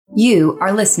You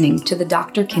are listening to The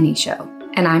Dr. Kinney Show,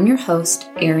 and I'm your host,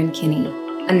 Erin Kinney,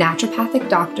 a naturopathic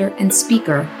doctor and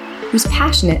speaker who's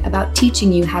passionate about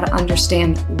teaching you how to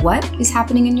understand what is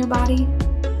happening in your body,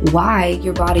 why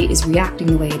your body is reacting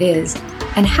the way it is,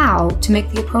 and how to make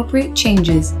the appropriate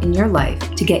changes in your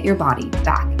life to get your body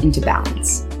back into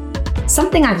balance.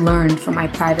 Something I've learned from my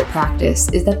private practice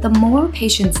is that the more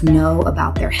patients know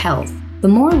about their health, the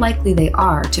more likely they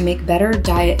are to make better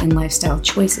diet and lifestyle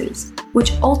choices,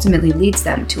 which ultimately leads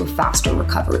them to a faster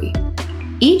recovery.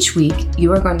 Each week,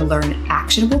 you are going to learn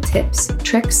actionable tips,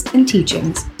 tricks, and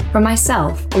teachings from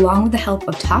myself, along with the help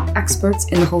of top experts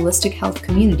in the holistic health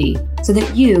community, so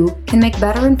that you can make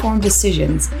better informed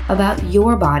decisions about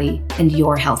your body and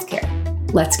your healthcare.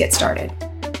 Let's get started.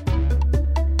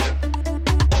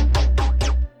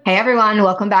 Hey everyone,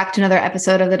 welcome back to another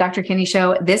episode of the Dr. Kinney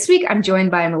Show. This week, I'm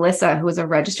joined by Melisa, who is a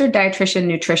registered dietitian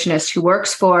nutritionist who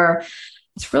works for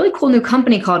this really cool new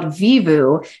company called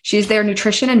Vivu. She's their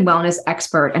nutrition and wellness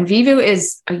expert. And Vivu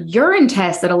is a urine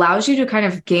test that allows you to kind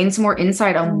of gain some more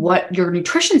insight on what your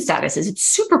nutrition status is. It's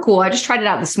super cool. I just tried it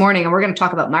out this morning and we're going to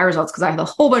talk about my results because I have a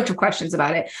whole bunch of questions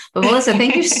about it. But Melisa,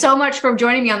 thank you so much for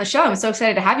joining me on the show. I'm so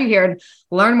excited to have you here and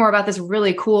learn more about this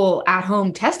really cool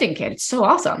at-home testing kit. It's so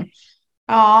awesome.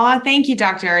 Oh, thank you,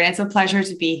 Doctor. And it's a pleasure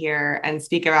to be here and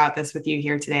speak about this with you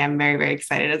here today. I'm very, very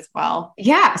excited as well.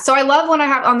 Yeah. So I love when I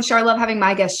have on the show, I love having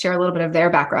my guests share a little bit of their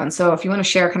background. So if you want to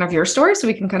share kind of your story so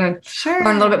we can kind of learn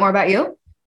a little bit more about you.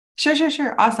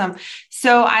 Sure. Awesome.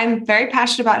 So I'm very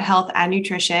passionate about health and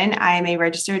nutrition. I am a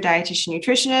registered dietitian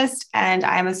nutritionist, and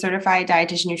I'm a certified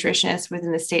dietitian nutritionist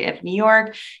within the state of New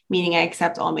York, meaning I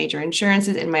accept all major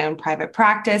insurances in my own private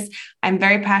practice. I'm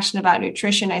very passionate about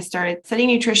nutrition. I started studying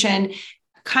nutrition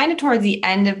kind of towards the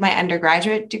end of my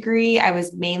undergraduate degree. I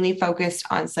was mainly focused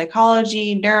on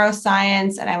psychology,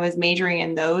 neuroscience, and I was majoring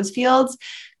in those fields.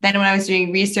 Then when I was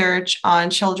doing research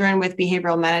on children with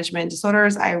behavioral management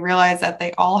disorders, I realized that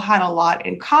they all had a lot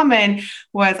in common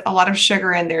with a lot of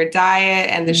sugar in their diet.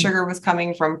 And the sugar was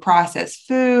coming from processed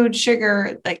food,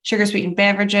 sugar, like sugar sweetened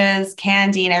beverages,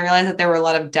 candy. And I realized that there were a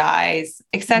lot of dyes,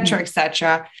 et cetera, et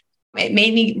cetera. It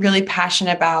made me really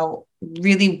passionate about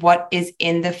really what is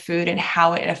in the food and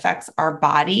how it affects our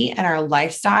body and our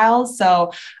lifestyle.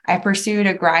 So I pursued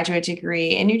a graduate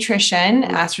degree in nutrition,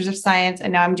 Masters of Science,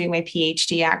 and now I'm doing my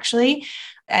PhD actually.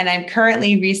 And I'm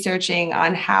currently researching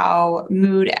on how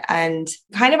mood and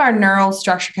kind of our neural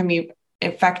structure can be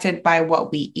affected by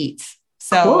what we eat.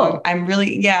 So cool. I'm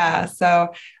really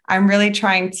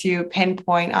trying to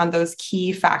pinpoint on those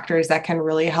key factors that can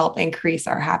really help increase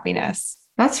our happiness.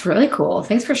 That's really cool.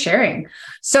 Thanks for sharing.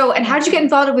 So, and how did you get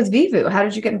involved with Vivu? How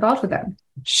did you get involved with them?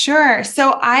 Sure.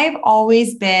 So I've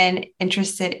always been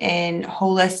interested in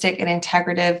holistic and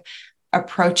integrative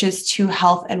approaches to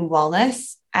health and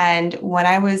wellness. And when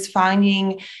I was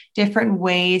finding different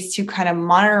ways to kind of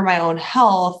monitor my own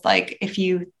health, like if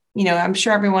I'm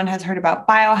sure everyone has heard about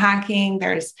biohacking.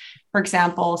 There's, for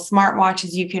example,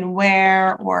 smartwatches you can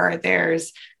wear, or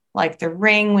there's like the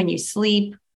ring when you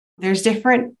sleep. There's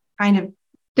different kind of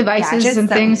devices and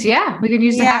things. Yeah. We can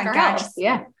use to hack our health.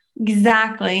 Yeah,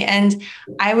 exactly. And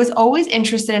I was always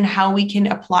interested in how we can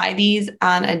apply these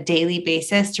on a daily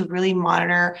basis to really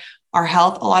monitor our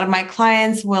health. A lot of my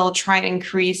clients will try and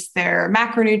increase their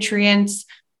macronutrients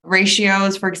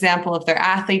ratios. For example, if they're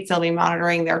athletes, they'll be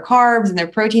monitoring their carbs and their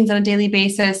proteins on a daily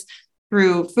basis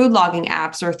through food logging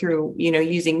apps or through,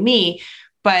 using me.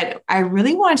 But I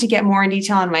really wanted to get more in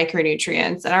detail on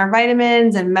micronutrients and our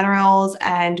vitamins and minerals.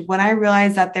 And when I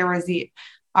realized that there was the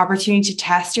opportunity to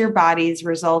test your body's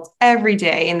results every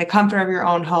day in the comfort of your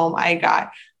own home, I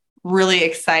got really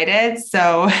excited.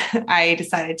 So I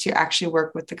decided to actually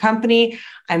work with the company.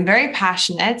 I'm very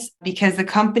passionate because the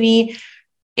company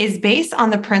is based on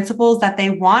the principles that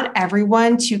they want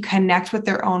everyone to connect with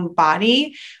their own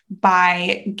body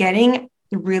by getting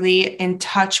really in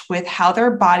touch with how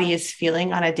their body is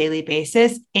feeling on a daily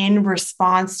basis in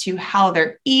response to how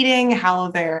they're eating, how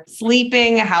they're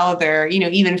sleeping, how they're,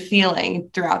 even feeling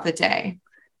throughout the day.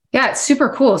 Yeah, it's super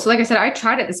cool. So like I said, I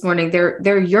tried it this morning.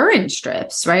 They're urine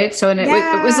strips, right? So it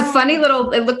was a funny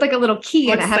little, it looked like a little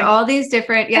key and it had all these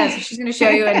different, so she's going to show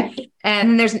you. And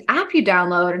then there's an app you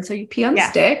download. And so you pee on the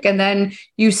stick and then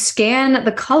you scan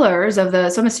the colors of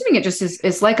so I'm assuming it just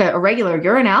is like a regular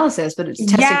urinalysis, but it's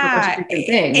testing for a bunch of different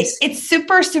things. It's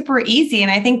super, super easy. And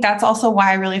I think that's also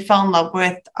why I really fell in love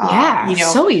with,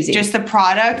 so easy. Just the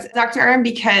product, Dr. Erin,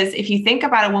 because if you think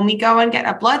about it, when we go and get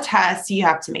a blood test, you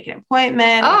have to make an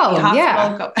appointment.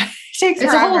 It takes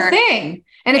forever. A whole thing.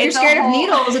 And if you're scared of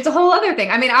needles, it's a whole other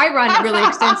thing. I mean, I run really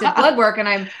extensive blood work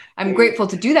and I'm grateful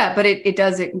to do that, but it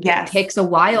takes a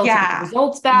while to get the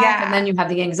results back. And then you have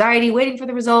the anxiety waiting for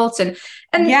the results. And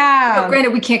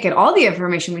granted, we can't get all the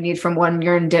information we need from one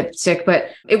urine dipstick, but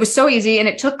it was so easy and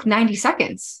it took 90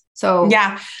 seconds. So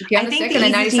if you have a stick and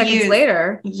then 90 seconds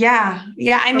later.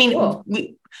 I mean, cool.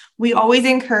 We always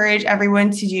encourage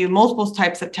everyone to do multiple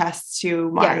types of tests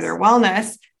to monitor their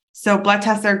wellness. So blood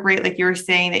tests are great. Like you were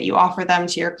saying that you offer them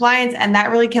to your clients, and that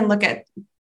really can look at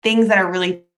things that are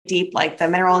really deep, like the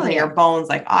minerals in your bones,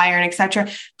 like iron, etc.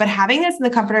 But having this in the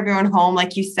comfort of your own home,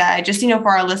 like you said, just, for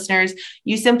our listeners,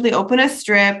 you simply open a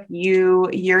strip, you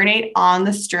urinate on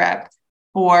the strip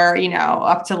for,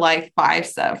 up to like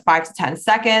 5 to 10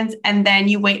 seconds. And then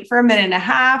you wait for a minute and a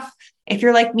half. If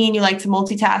you're like me and you like to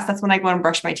multitask, that's when I go and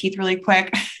brush my teeth really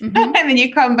quick. Mm-hmm. And then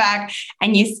you come back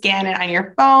and you scan it on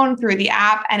your phone through the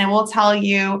app, and it will tell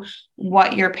you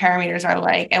what your parameters are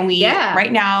like. And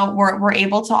right now we're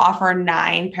able to offer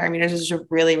 9 parameters, which is a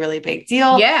really, really big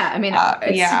deal. Yeah. I mean,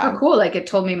 it's super cool. Like it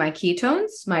told me my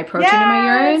ketones, my protein in my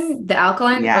urine, the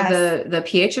alkaline or the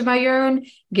pH of my urine,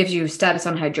 gives you status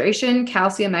on hydration,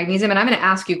 calcium, magnesium. And I'm going to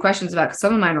ask you questions about, because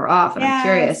some of mine are off and I'm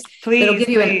curious. It'll give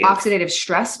you an oxidative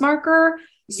stress marker,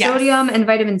 sodium and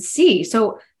vitamin C.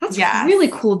 So that's really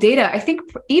cool data. I think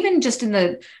even just in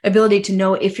the ability to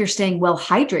know if you're staying well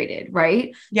hydrated,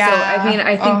 right? Yeah. So, I mean,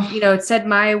 I think, it said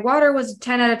my water was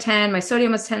 10 out of 10, my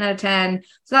sodium was 10 out of 10.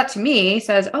 So that to me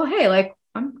says, oh, hey, like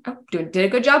I did a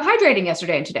good job hydrating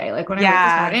yesterday and today. Like when I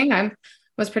went this morning,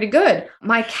 was pretty good.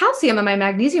 My calcium and my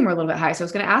magnesium were a little bit high. So I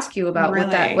was going to ask you about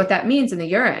what that means in the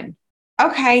urine.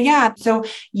 Okay. Yeah. So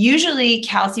usually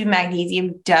calcium,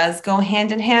 magnesium does go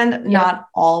hand in hand, not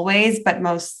always, but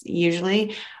most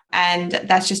usually. And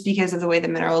that's just because of the way the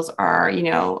minerals are,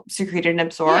 secreted and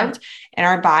absorbed in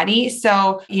our body.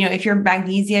 So, if your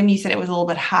magnesium, you said it was a little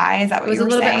bit high. Is that what you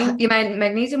were saying? My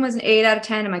magnesium was an 8 out of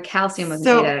 10 and my calcium was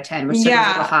an 8 out of 10, which was a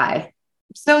little high.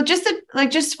 So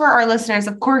just for our listeners,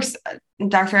 of course,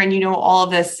 Dr. And all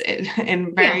of this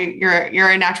in you're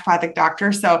a naturopathic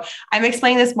doctor. So I'm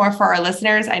explaining this more for our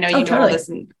listeners. I know you know all this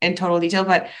in total detail,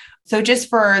 but so just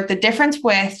for the difference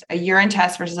with a urine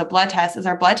test versus a blood test is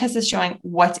our blood test is showing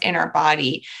what's in our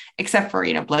body, except for,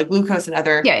 blood glucose and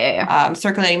other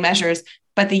circulating measures.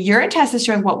 But the urine test is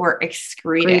showing what we're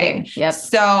excreting. Yep.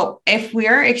 So if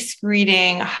we're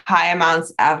excreting high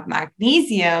amounts of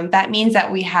magnesium, that means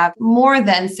that we have more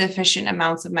than sufficient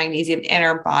amounts of magnesium in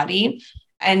our body.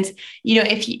 And,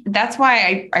 that's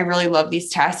why I really love these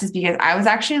tests, is because I was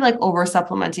actually like over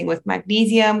supplementing with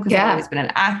magnesium because I've always been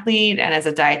an athlete. And as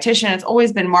a dietitian, it's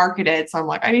always been marketed. So I'm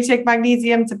like, I need to take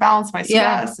magnesium to balance my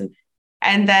stress.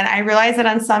 And then I realized that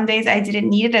on some days I didn't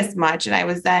need it as much. And I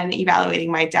was then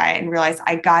evaluating my diet and realized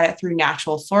I got it through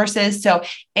natural sources. So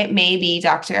it may be,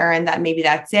 Dr. Erin, that maybe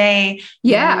that day.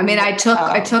 Yeah. I mean, I took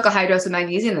a high dose of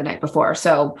magnesium the night before.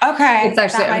 So it's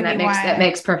actually, that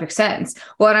makes perfect sense.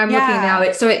 What I'm looking now,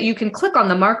 you can click on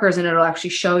the markers and it'll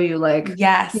actually show you like,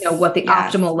 what the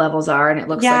optimal levels are. And it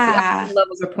looks like the optimal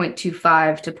levels are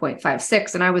 0.25 to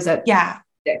 0.56. And I was at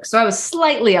 6. So I was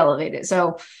slightly elevated.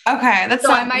 So, that's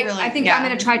so I think I'm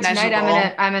going to try tonight.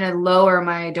 I'm going to lower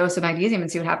my dose of magnesium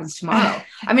and see what happens tomorrow.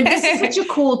 I mean, this is such a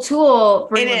cool tool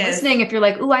for anyone listening. If you're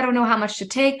like, I don't know how much to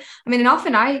take. I mean, and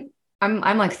often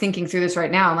I'm like thinking through this right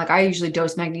now. I'm like, I usually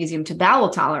dose magnesium to bowel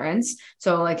tolerance.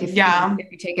 So like if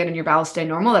you take it and your bowels stay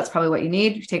normal, that's probably what you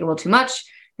need. If you take a little too much,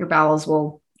 your bowels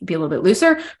will be a little bit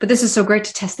looser. But this is so great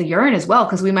to test the urine as well,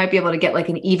 because we might be able to get like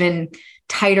an even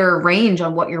tighter range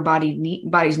on what your body's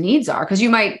needs are. Because you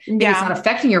might, maybe it's not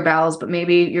affecting your bowels, but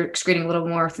maybe you're excreting a little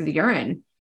more through the urine.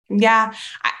 Yeah.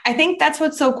 I think that's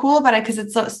what's so cool about it. Cause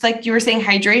it's like you were saying,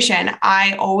 hydration.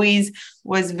 I always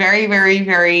was very, very,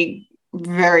 very,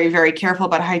 very, very careful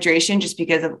about hydration just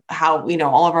because of how,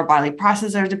 all of our bodily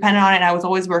processes are dependent on it. I was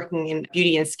always working in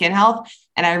beauty and skin health.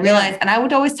 And I realized, and I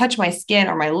would always touch my skin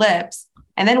or my lips.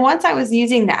 And then once I was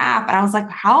using the app and I was like,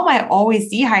 how am I always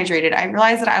dehydrated? I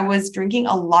realized that I was drinking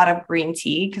a lot of green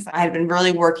tea because I had been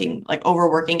really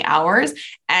overworking hours,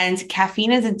 and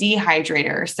caffeine is a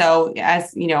dehydrator. So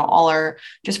as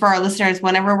just for our listeners,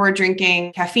 whenever we're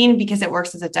drinking caffeine, because it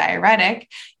works as a diuretic,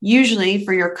 usually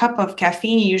for your cup of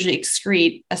caffeine, you usually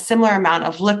excrete a similar amount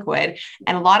of liquid.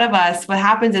 And a lot of us, what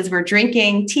happens is we're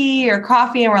drinking tea or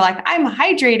coffee and we're like, I'm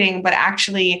hydrating, but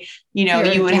actually,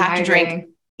 you would have to drink.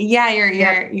 Yeah,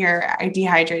 you're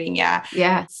dehydrating. Yeah.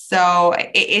 Yeah. So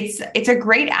it's a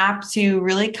great app to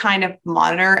really kind of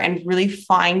monitor and really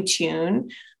fine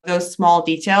tune those small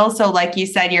details. So like you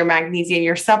said, your magnesium,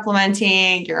 you're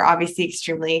supplementing, you're obviously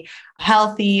extremely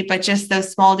healthy, but just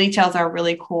those small details are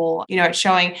really cool, it's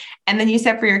showing. And then you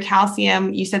said for your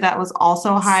calcium, you said that was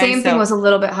also high. Same thing was a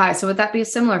little bit high. So would that be a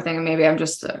similar thing? And maybe I'm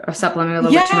just supplementing a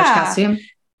little bit too much calcium.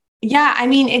 Yeah. I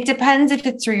mean, it depends if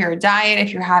it's through your diet,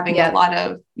 if you're having a lot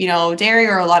of, dairy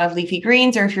or a lot of leafy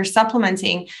greens, or if you're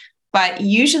supplementing. But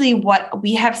usually what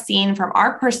we have seen from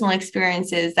our personal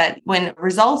experiences that when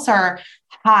results are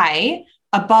high,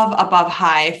 above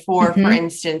high for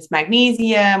instance,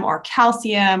 magnesium or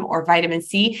calcium or vitamin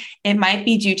C, it might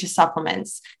be due to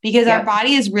supplements because our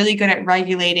body is really good at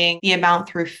regulating the amount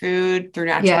through food, through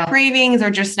natural cravings,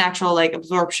 or just natural like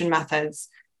absorption methods.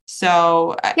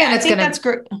 So I think that's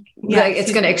great. Yeah,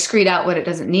 it's going to excrete out what it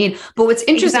doesn't need. But what's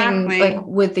interesting, like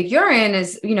with the urine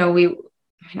is,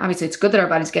 obviously it's good that our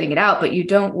body's getting it out, but you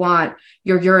don't want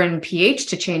your urine pH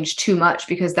to change too much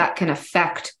because that can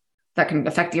affect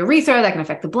the urethra, that can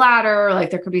affect the bladder.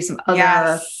 Like there could be some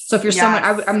other. So if you're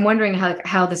someone, I'm wondering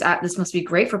how this must be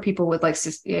great for people with like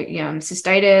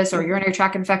cystitis or urinary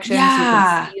tract infections. So you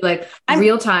can see like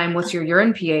real time, what's your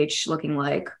urine pH looking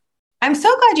like? I'm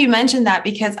so glad you mentioned that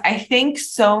because I think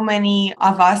so many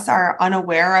of us are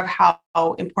unaware of how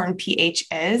important pH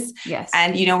is. Yes.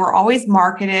 And, we're always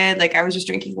marketed. Like I was just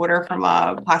drinking water from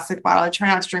a plastic bottle. I try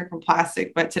not to drink from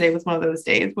plastic, but today was one of those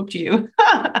days. Whoop you.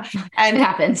 And it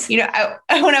happens. when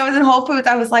I was in Whole Foods,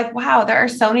 I was like, wow, there are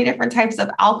so many different types of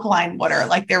alkaline water.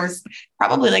 Like there was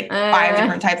probably like 5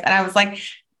 different types. And I was like,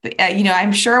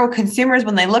 I'm sure consumers,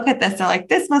 when they look at this, they're like,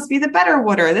 this must be the better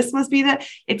water. This must be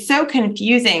it's so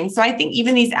confusing. So I think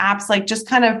even these apps, like just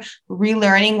kind of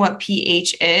relearning what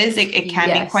pH is, it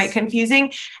can be quite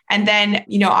confusing. And then,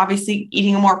 obviously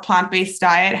eating a more plant-based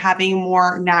diet, having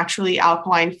more naturally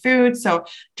alkaline food. So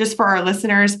just for our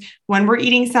listeners, when we're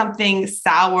eating something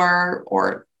sour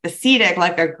or acidic,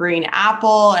 like a green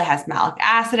apple, it has malic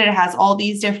acid, it has all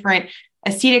these different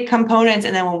acidic components.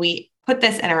 And then when we put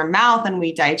this in our mouth and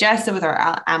we digest it with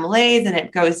our amylase and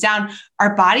it goes down,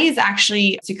 our body is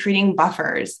actually secreting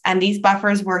buffers. And these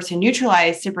buffers were to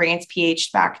neutralize, to bring its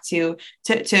pH back to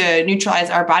neutralize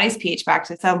our body's pH back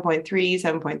to 7.3,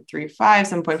 7.35,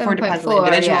 7.4, depends on the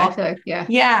individual.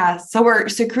 Yeah. So we're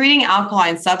secreting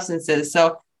alkaline substances.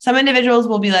 So some individuals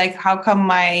will be like, how come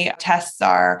my tests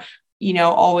are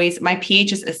always my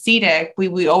pH is acidic?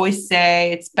 We always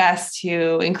say it's best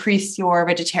to increase your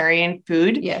vegetarian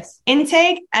food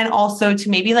intake, and also to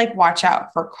maybe like watch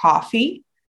out for coffee,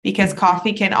 because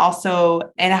coffee can also,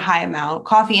 in a high amount,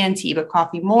 coffee and tea, but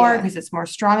coffee more because it's more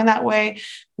strong in that way,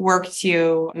 work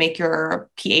to make your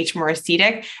pH more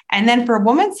acidic. And then for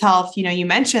women's health, you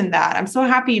mentioned that. I'm so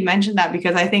happy you mentioned that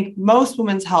because I think most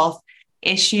women's health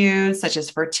issues such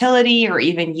as fertility or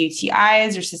even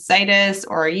UTIs or cystitis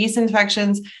or yeast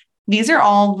infections, these are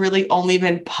all really only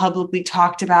been publicly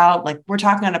talked about. Like we're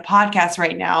talking on a podcast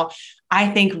right now, I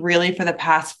think really for the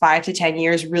past 5 to 10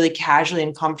 years, really casually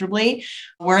and comfortably.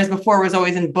 Whereas before it was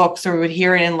always in books or we would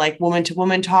hear it in like woman to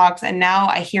woman talks. And now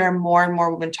I hear more and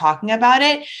more women talking about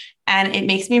it. And it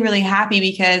makes me really happy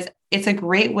because it's a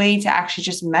great way to actually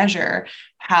just measure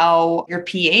how your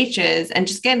pH is and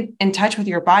just get in touch with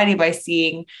your body by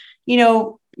seeing,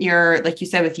 your, like you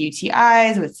said, with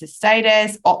UTIs, with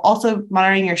cystitis, also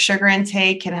monitoring your sugar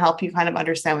intake can help you kind of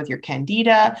understand with your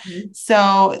candida.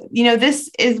 So,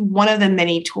 this is one of the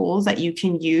many tools that you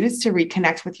can use to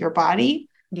reconnect with your body.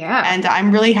 Yeah. And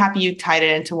I'm really happy you tied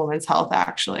it into women's health,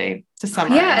 actually, to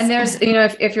summarize. Yeah. And there's,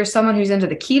 if you're someone who's into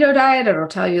the keto diet, it'll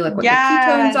tell you like what the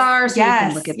ketones are. So you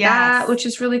can look at that, which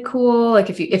is really cool. Like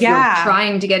if you're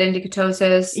trying to get into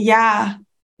ketosis. Yeah.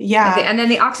 And then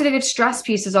the oxidative stress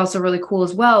piece is also really cool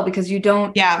as well, because you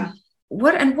don't. Yeah.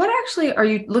 What actually are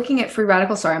you looking at free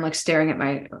radicals? Sorry, I'm like staring at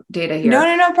my data here.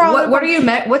 No problem. What are you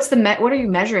what are you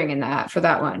measuring in that for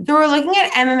that one? So we're looking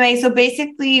at MMA. So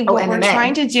basically what we're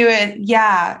trying to do is,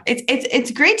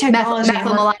 it's great technology.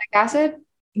 Methylmalonic acid?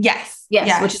 Yes.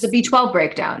 Which is a B12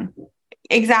 breakdown.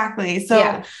 Exactly.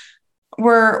 So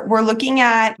we're looking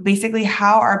at basically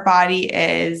how our body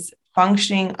is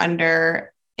functioning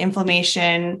under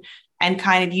inflammation and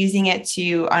kind of using it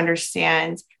to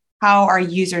understand how our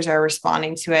users are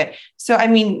responding to it. So, I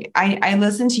mean, I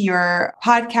listened to your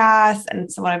podcast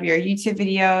and some of your YouTube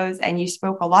videos, and you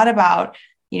spoke a lot about,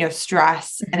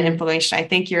 stress and inflammation. I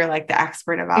think you're like the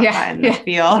expert about that in the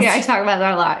field. Yeah, I talk about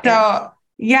that a lot. So,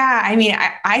 I mean,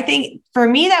 I think for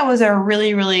me, that was a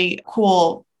really, really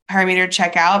cool parameter to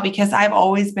check out because I've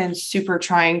always been super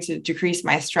trying to decrease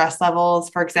my stress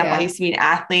levels. For example, I used to be an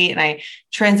athlete and I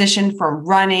transitioned from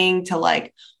running to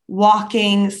like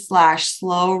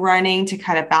walking/slow running to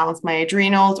kind of balance my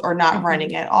adrenals, or not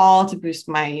running at all to boost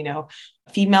my,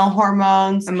 female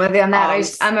hormones. I'm with you on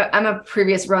that. I'm a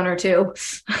previous runner too.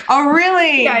 Oh,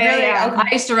 really? Yeah, really? Yeah. Okay.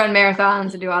 I used to run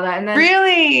marathons and do all that. And then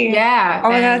really? Yeah. Oh,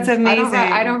 that's amazing.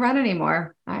 I don't run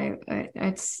anymore.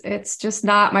 It's just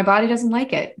not, my body doesn't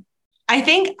like it. I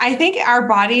think our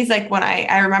bodies, like when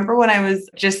I remember when I was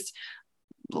just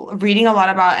reading a lot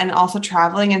about and also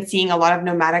traveling and seeing a lot of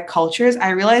nomadic cultures,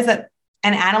 I realized that,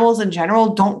 and animals in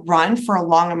general don't run for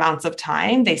long amounts of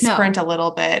time. They sprint a little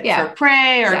bit for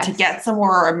prey or to get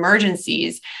somewhere, or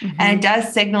emergencies. And it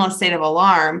does signal a state of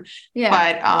alarm. Yeah.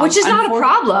 But, which is not a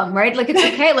problem, right? Like it's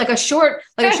okay. Like a short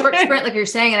sprint, like you're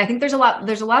saying. And I think there's a lot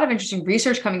of interesting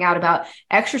research coming out about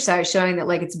exercise showing that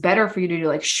like, it's better for you to do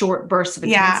like short bursts of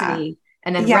intensity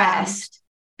and then rest,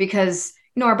 because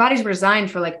our bodies were designed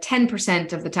for like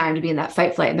 10% of the time to be in that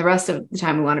fight flight. And the rest of the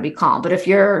time we want to be calm. But if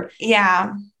you're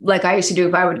like I used to do,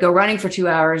 if I would go running for 2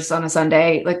 hours on a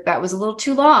Sunday, like that was a little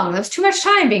too long. That was too much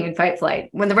time being in fight flight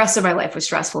when the rest of my life was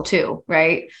stressful too.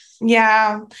 Right.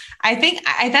 Yeah. I think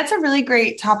that's a really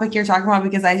great topic you're talking about,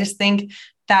 because I just think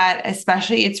that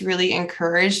especially it's really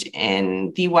encouraged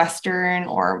in the Western,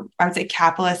 or I would say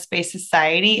capitalist-based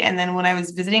society. And then when I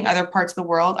was visiting other parts of the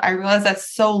world, I realized that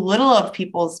so little of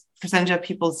percentage of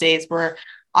people's days were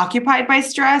occupied by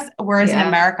stress. Whereas in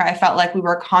America, I felt like we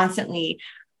were constantly,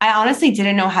 I honestly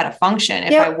didn't know how to function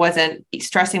if I wasn't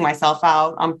stressing myself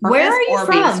out on purpose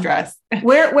being stressed.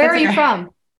 Where are you from?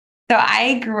 So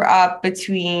I grew up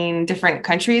between different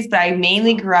countries, but I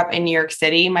mainly grew up in New York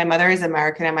City. My mother is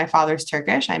American and my father's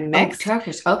Turkish. I'm mixed. Oh,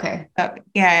 Turkish. Okay. So,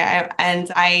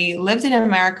 and I lived in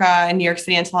America, in New York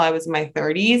City, until I was in my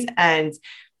 30s. And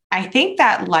I think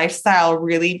that lifestyle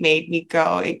really made me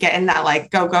get in that like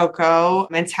go, go, go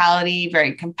mentality,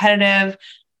 very competitive.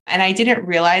 And I didn't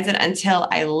realize it until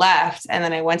I left. And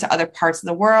then I went to other parts of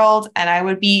the world, and I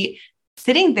would be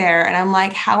sitting there and I'm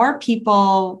like, how are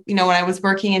people, when I was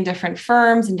working in different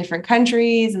firms in different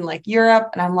countries and like Europe,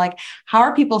 and I'm like, how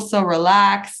are people so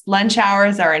relaxed? Lunch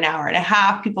hours are an hour and a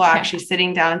half. People are actually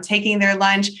sitting down, taking their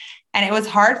lunch. And it was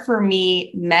hard for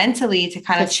me mentally to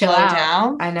kind of slow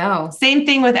down. I know. Same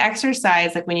thing with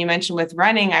exercise. Like when you mentioned with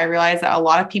running, I realized that a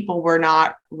lot of people were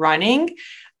not running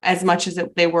as much as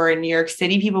they were in New York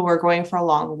City. People were going for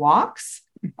long walks.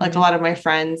 Like a lot of my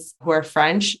friends who are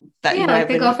French that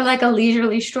they go for like a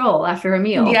leisurely stroll after a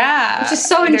meal. Yeah. Which is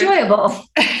so enjoyable.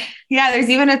 There's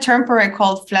even a term for it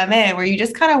called flâner, where you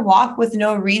just kind of walk with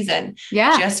no reason.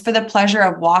 Yeah. Just for the pleasure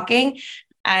of walking.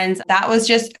 And that was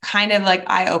just kind of like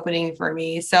eye-opening for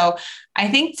me. So I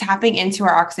think tapping into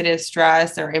our oxidative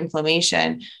stress or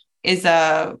inflammation is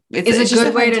a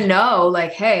good way to know,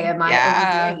 like, hey, am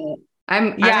I overdoing it?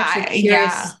 I'm actually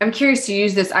curious. I'm curious to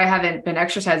use this. I haven't been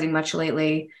exercising much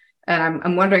lately, and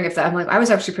I'm wondering if I was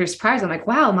actually pretty surprised. I'm like,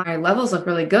 wow, my levels look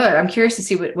really good. I'm curious to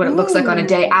see what it looks like on a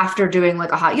day after doing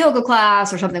like a hot yoga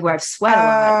class or something where I've sweat a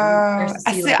lot. I'm curious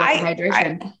to see like the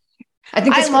hydration. I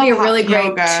think this would be a really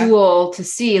great tool to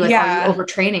see, like, are you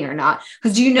overtraining or not?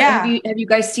 Because do you know, have you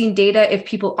guys seen data if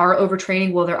people are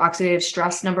overtraining, will their oxidative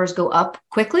stress numbers go up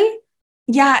quickly?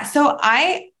 Yeah. So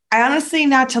I honestly,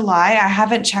 not to lie, I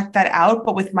haven't checked that out,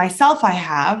 but with myself, I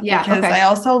have, because I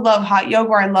also love hot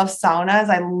yoga. I love saunas.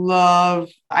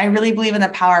 I really believe in the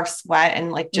power of sweat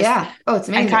and like, just, it's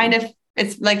amazing.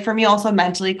 It's like for me also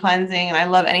mentally cleansing, and I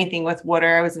love anything with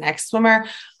water. I was an ex-swimmer.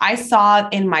 I saw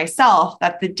in myself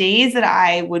that the days that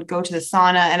I would go to the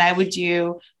sauna and I would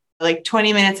do like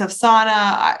 20 minutes of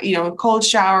sauna, cold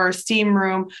shower, steam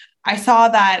room, I saw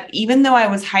that even though I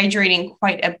was hydrating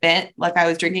quite a bit, like I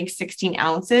was drinking 16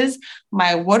 ounces,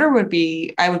 my water I would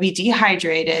be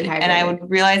dehydrated. And I would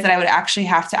realize that I would actually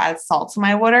have to add salt to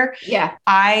my water. Yeah.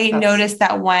 I noticed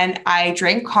that when I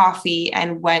drank coffee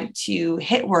and went to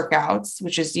HIIT workouts,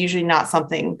 which is usually not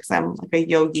something because I'm like a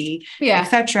yogi,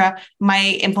 etc.,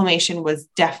 my inflammation was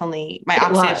definitely, my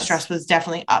oxidative stress was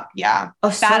definitely up. Yeah. Oh,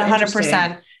 so that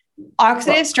 100%.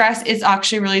 Oxidative stress is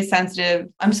actually really sensitive.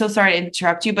 I'm so sorry to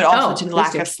interrupt you, but also to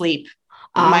lack of sleep.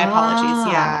 My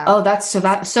apologies. Yeah.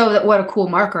 Oh, what a cool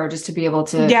marker just to be able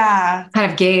to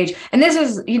kind of gauge. And this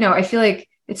is, I feel like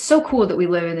it's so cool that we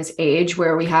live in this age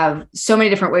where we have so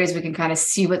many different ways we can kind of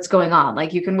see what's going on.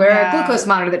 Like you can wear a glucose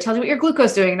monitor that tells you what your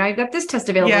glucose is doing. And now you've got this test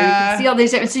available. You can see all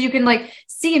these different, so you can like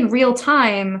see in real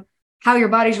time how your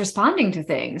body's responding to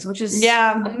things, which is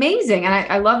amazing. And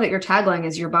I love that your tagline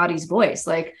is your body's voice.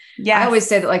 Like I always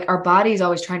say that like our body is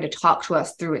always trying to talk to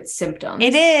us through its symptoms.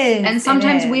 It is. And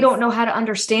sometimes we don't know how to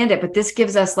understand it, but this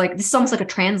gives us this is almost like a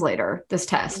translator, this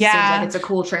test. Yeah. Seems like it's a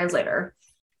cool translator.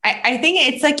 I think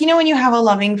it's like, when you have a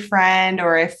loving friend,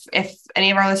 or if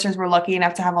any of our listeners were lucky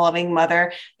enough to have a loving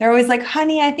mother, they're always like,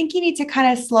 honey, I think you need to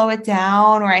kind of slow it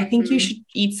down, or I think you should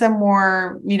eat some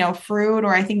more, fruit,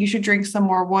 or I think you should drink some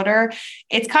more water.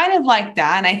 It's kind of like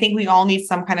that. And I think we all need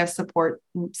some kind of support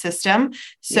system.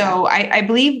 So I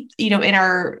believe, in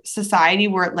our society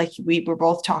where like we were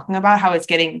both talking about how it's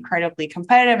getting incredibly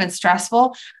competitive and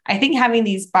stressful, I think having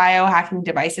these biohacking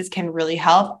devices can really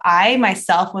help. I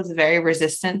myself was very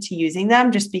resistant to using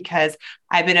them just because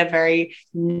I've been a very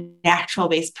natural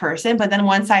based person. But then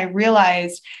once I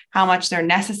realized how much they're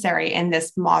necessary in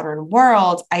this modern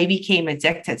world, I became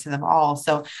addicted to them all.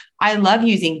 So I love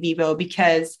using Vivo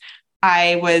because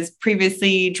I was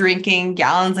previously drinking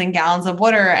gallons and gallons of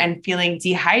water and feeling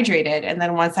dehydrated. And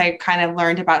then once I kind of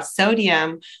learned about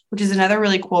sodium, which is another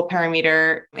really cool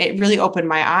parameter, it really opened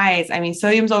my eyes. I mean,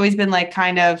 sodium's always been like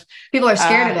kind of... People are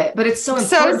scared of it, but it's so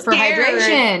important for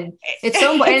hydration. It's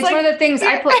so important. It's like, one of the things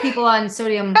I put people on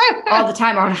sodium all the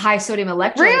time, or on high sodium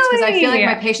electrolytes, because I feel like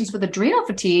my patients with adrenal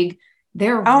fatigue,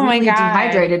 they're really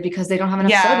dehydrated because they don't have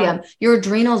enough sodium. Your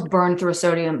adrenals burn through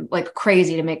sodium like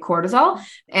crazy to make cortisol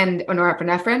and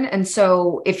norepinephrine. And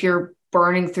so if you're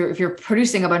if you're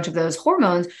producing a bunch of those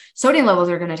hormones, sodium levels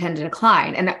are going to tend to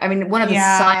decline. And I mean, one of the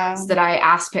signs that I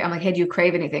ask, I'm like, hey, do you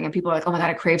crave anything? And people are like, oh my God,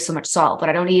 I crave so much salt, but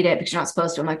I don't eat it because you're not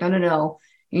supposed to. I'm like, no,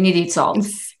 you need to eat salt.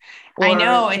 I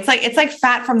know. It's like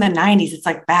fat from the 90s. It's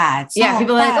like bad. Salt,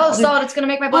 people are like, oh, salt, it's going to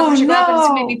make my blood pressure go up and it's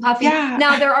going to make me puffy. Yeah.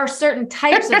 Now there are certain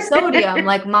types of sodium,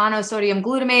 like monosodium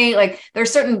glutamate, like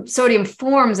there's certain sodium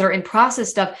forms that are in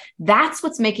processed stuff. That's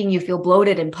what's making you feel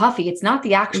bloated and puffy. It's not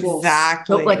the actual,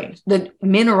 like the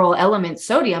mineral element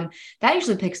sodium. That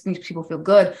usually makes people feel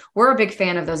good. We're a big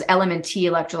fan of those LMNT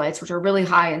electrolytes, which are really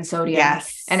high in sodium.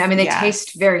 Yes. And I mean, they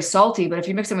taste very salty, but if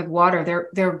you mix them with water,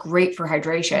 they're great for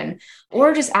hydration.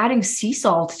 Or just adding sea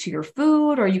salt to your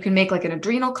food, or you can make like an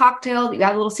adrenal cocktail. You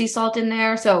add a little sea salt in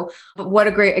there. So what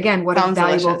a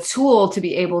valuable tool to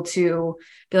be able to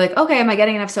be like, okay, am I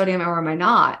getting enough sodium or am I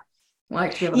not?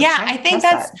 Like, to be able to I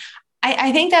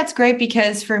think that's great,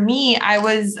 because for me, I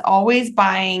was always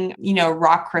buying,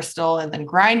 rock crystal and then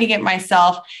grinding it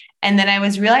myself. And then I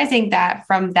was realizing that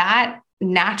from that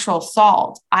natural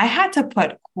salt, I had to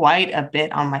put quite a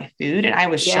bit on my food, and I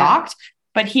was shocked.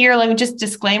 But here, let me just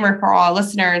disclaimer for all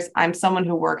listeners. I'm someone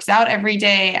who works out every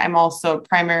day. I'm also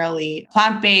primarily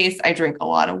plant-based. I drink a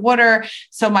lot of water.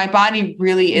 So my body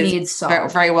really needs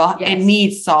salt. Very well. Yes. It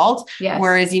needs salt. Yes.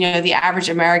 Whereas, the average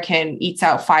American eats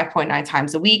out 5.9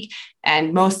 times a week.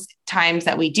 And most times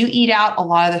that we do eat out, a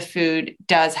lot of the food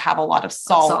does have a lot of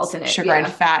salt in it, sugar and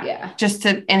fat, just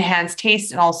to enhance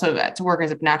taste and also to work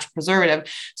as a natural preservative.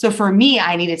 So for me,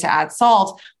 I needed to add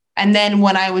salt. And then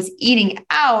when I was eating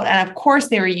out, and of course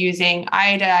they were using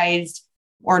iodized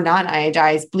or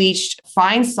non-iodized, bleached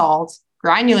fine salt,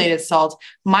 granulated salt,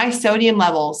 my sodium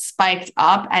levels spiked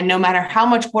up. And no matter how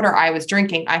much water I was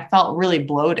drinking, I felt really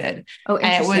bloated. Oh,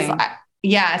 interesting. And it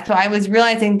was, so I was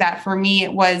realizing that for me,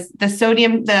 it was the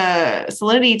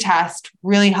salinity test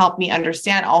really helped me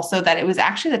understand also that it was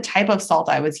actually the type of salt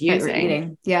I was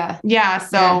using.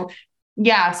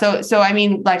 So I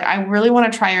mean, like, I really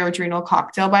want to try your adrenal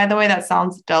cocktail, by the way. That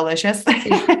sounds delicious.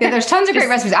 There's tons of great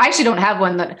recipes. I actually don't have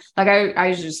one that, like,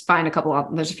 I just find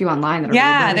there's a few online that are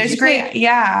really there's great.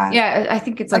 Yeah. I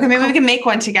think it's like, okay, maybe we can make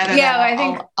one together. Yeah. I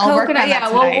think I'll work on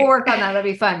that. We'll work on that.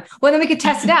 That'd be fun. Well, then we could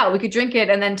test it out. We could drink it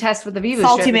and then test with the Vivo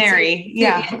Salty Mary.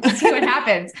 See what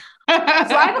happens. So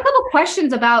I have a couple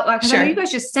questions about, because I know you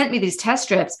guys just sent me these test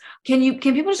strips. Can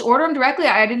people just order them directly?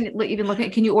 I didn't even look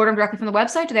at, can you order them directly from the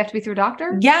website? Do they have to be through a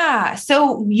doctor? Yeah.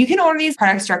 So you can order these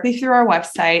products directly through our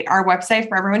website. Our website,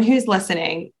 for everyone who's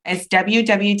listening, is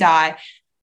www.vivoo.io.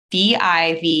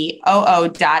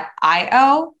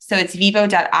 So it's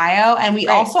vivo.io. And we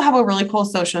also have a really cool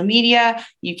social media.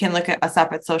 You can look us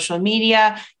up at social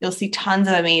media. You'll see tons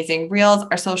of amazing reels.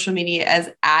 Our social media is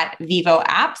at Vivo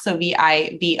App. So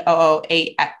VIVOOAPE.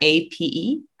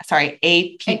 Sorry,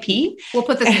 APP. We'll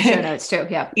put this in the show notes too.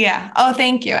 Yeah. Yeah. Oh,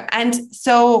 thank you. And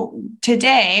so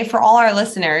today, for all our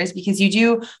listeners, because you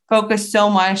do focus so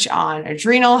much on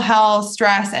adrenal health,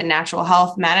 stress, and natural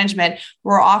health management,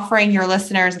 we're offering your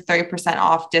listeners a 30%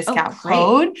 off discount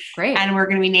code. Great. And we're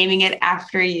going to be naming it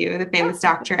after you, the famous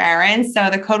Dr. Erin. So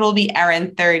the code will be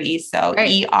Erin30. So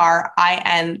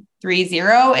ERIN30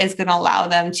 is going to allow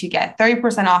them to get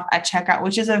 30% off at checkout,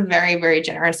 which is a very, very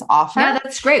generous offer. Yeah,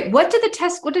 that's great. What do they,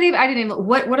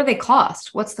 what do they cost?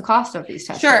 What's the cost of these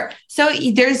tests? Sure. So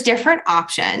there's different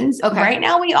options. Okay. Right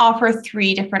now we offer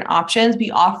 3 different options.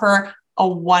 We offer a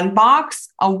 1 box,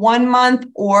 a 1 month,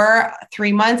 or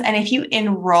 3 months. And if you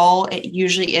enroll, it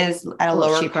usually is at a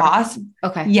lower cheaper cost.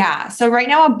 Okay. Yeah. So right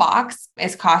now a box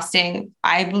is costing,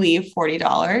 I believe,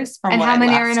 $40 from and what how I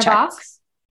many last are in a checked. box?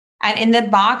 And in the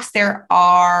box, there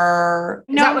are...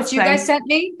 Is that what you guys sent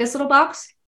me? This little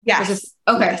box? Yes.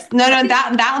 Okay. Yes. No,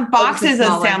 that box is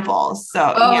a sample. So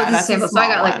yeah, that's a sample. So I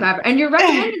got like 5. And you're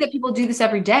recommending that people do this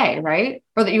every day, right?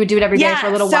 Or that you would do it every day for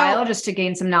a little while just to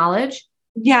gain some knowledge.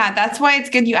 Yeah, that's why it's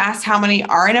good you asked how many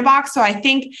are in a box. So I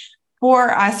think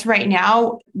for us right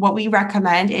now, what we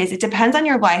recommend is it depends on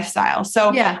your lifestyle.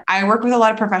 So I work with a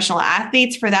lot of professional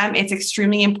athletes. For them, it's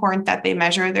extremely important that they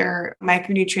measure their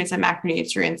micronutrients and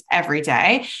macronutrients every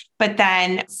day. But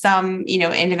then some,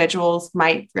 individuals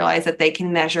might realize that they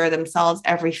can measure themselves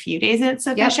every few days and it's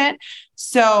sufficient.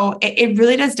 So it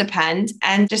really does depend.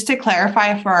 And just to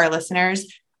clarify for our listeners,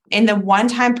 in the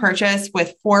one-time purchase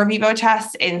with 4 Vivo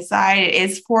tests inside, it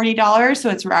is $40. So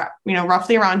it's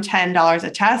roughly around $10 a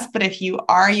test. But if you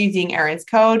are using Erin's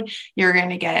code, you're going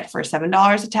to get it for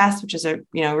 $7 a test, which is a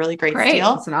really great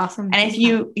deal. That's an awesome. And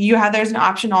if there's an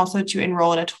option also to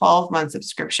enroll in a 12-month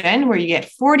subscription where you get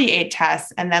 48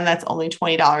 tests, and then that's only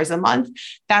 $20 a month.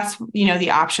 That's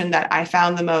the option that I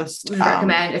found the most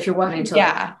recommend if you're wanting to.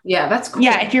 That's cool.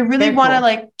 Yeah, if you really want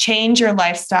to change your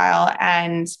lifestyle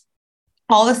and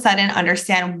all of a sudden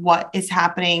understand what is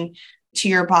happening to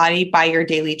your body by your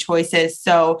daily choices.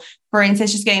 So for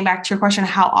instance, just getting back to your question,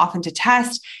 how often to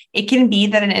test, it can be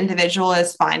that an individual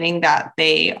is finding that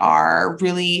they are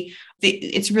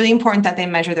it's really important that they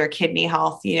measure their kidney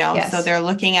health, so they're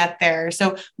looking at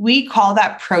so we call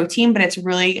that protein, but it's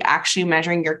really actually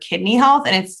measuring your kidney health.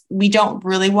 And we don't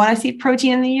really want to see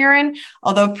protein in the urine,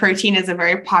 although protein is a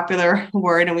very popular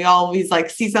word. And we always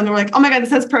see something, we're like, oh my God, this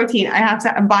says protein, I have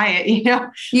to buy it,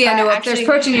 if there's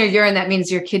protein in your urine, that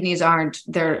means your kidneys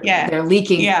they're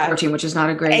leaking protein, which is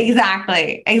not a great.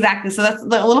 Exactly. So that's a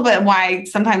little bit why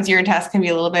sometimes urine tests can be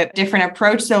a little bit different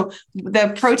approach. So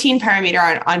the protein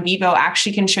parameter on Vivo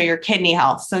actually can show your kidney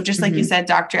health. So just like you said,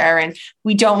 Dr. Erin,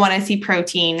 we don't want to see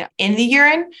protein in the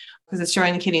urine because it's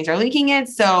showing the kidneys are leaking it.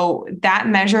 So that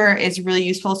measure is really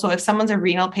useful. So if someone's a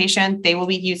renal patient, they will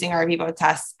be using our Vivo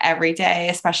tests every day,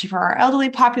 especially for our elderly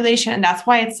population. And that's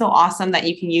why it's so awesome that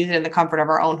you can use it in the comfort of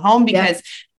our own home, because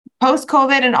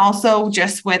post-COVID and also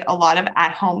just with a lot of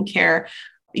at-home care,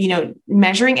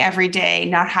 measuring every day,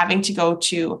 not having to go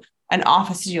to an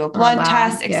office to do a blood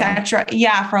test, etc.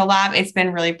 For a lab, it's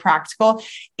been really practical.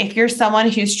 If you're someone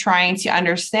who's trying to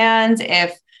understand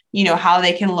how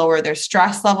they can lower their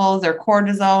stress levels, their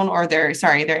cortisone, or their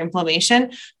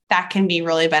inflammation, that can be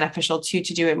really beneficial too,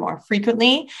 to do it more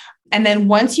frequently. And then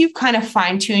once you've kind of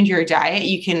fine-tuned your diet,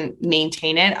 you can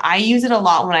maintain it. I use it a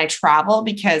lot when I travel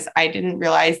because I didn't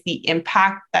realize the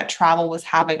impact that travel was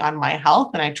having on my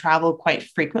health, and I travel quite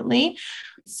frequently.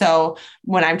 So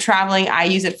when I'm traveling, I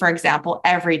use it, for example,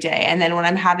 every day. And then when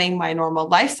I'm having my normal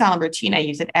lifestyle routine, I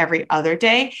use it every other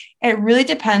day. It really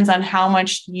depends on how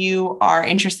much you are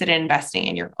interested in investing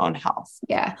in your own health.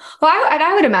 Yeah. Well,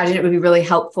 I would imagine it would be really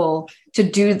helpful to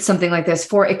do something like this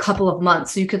for a couple of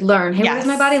months so you could learn, hey, what does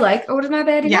my body like, or what does my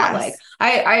body not like?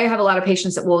 I have a lot of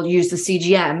patients that will use the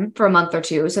CGM for a month or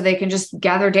two so they can just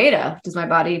gather data. Does my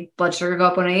body blood sugar go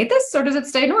up when I eat this, or does it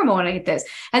stay normal when I eat this?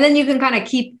 And then you can kind of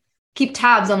keep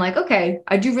tabs on okay,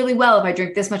 I do really well if I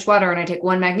drink this much water and I take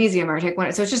 1 magnesium or I take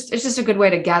 1. So it's just a good way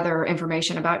to gather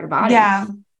information about your body. Yeah.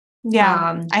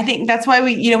 I think that's why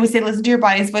we say, listen to your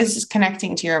body's voice, just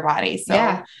connecting to your body.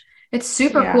 So it's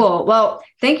super cool. Well,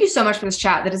 thank you so much for this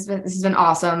chat. This has been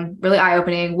awesome. Really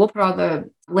eye-opening. We'll put all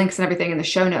the links and everything in the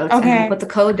show notes and we'll put the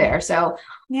code there. So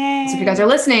if you guys are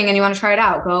listening and you want to try it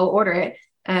out, go order it.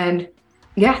 And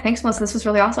thanks, Melissa. This was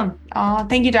really awesome. Oh,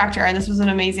 thank you, Dr. Erin. This was an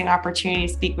amazing opportunity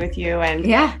to speak with you. And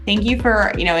thank you for,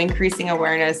 increasing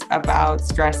awareness about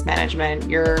stress management.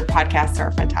 Your podcasts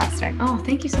are fantastic. Oh,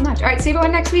 thank you so much. All right. See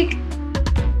everyone next week.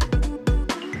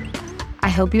 I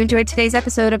hope you enjoyed today's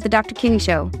episode of The Dr. Kinney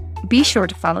Show. Be sure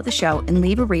to follow the show and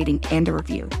leave a rating and a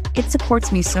review. It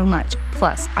supports me so much.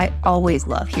 Plus, I always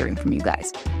love hearing from you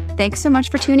guys. Thanks so much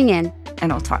for tuning in,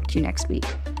 and I'll talk to you next week.